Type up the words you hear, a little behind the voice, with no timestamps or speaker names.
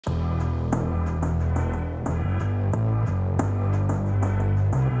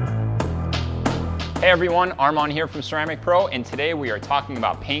Hey everyone, Armand here from Ceramic Pro, and today we are talking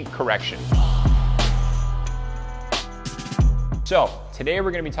about paint correction. So today we're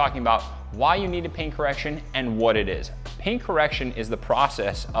going to be talking about why you need a paint correction and what it is. Paint correction is the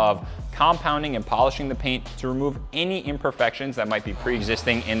process of compounding and polishing the paint to remove any imperfections that might be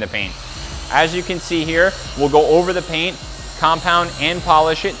pre-existing in the paint. As you can see here, we'll go over the paint, compound and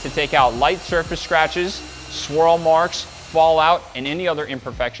polish it to take out light surface scratches, swirl marks, fallout, and any other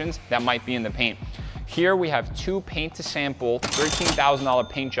imperfections that might be in the paint. Here we have two paint to sample $13,000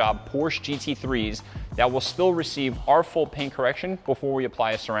 paint job Porsche GT3s that will still receive our full paint correction before we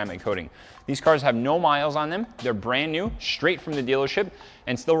apply a ceramic coating. These cars have no miles on them, they're brand new, straight from the dealership,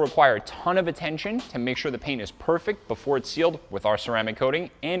 and still require a ton of attention to make sure the paint is perfect before it's sealed with our ceramic coating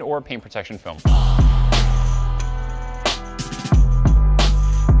and or paint protection film.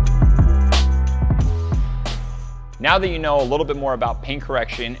 Now that you know a little bit more about paint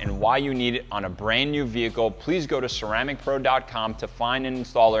correction and why you need it on a brand new vehicle, please go to ceramicpro.com to find an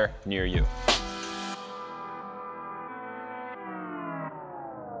installer near you.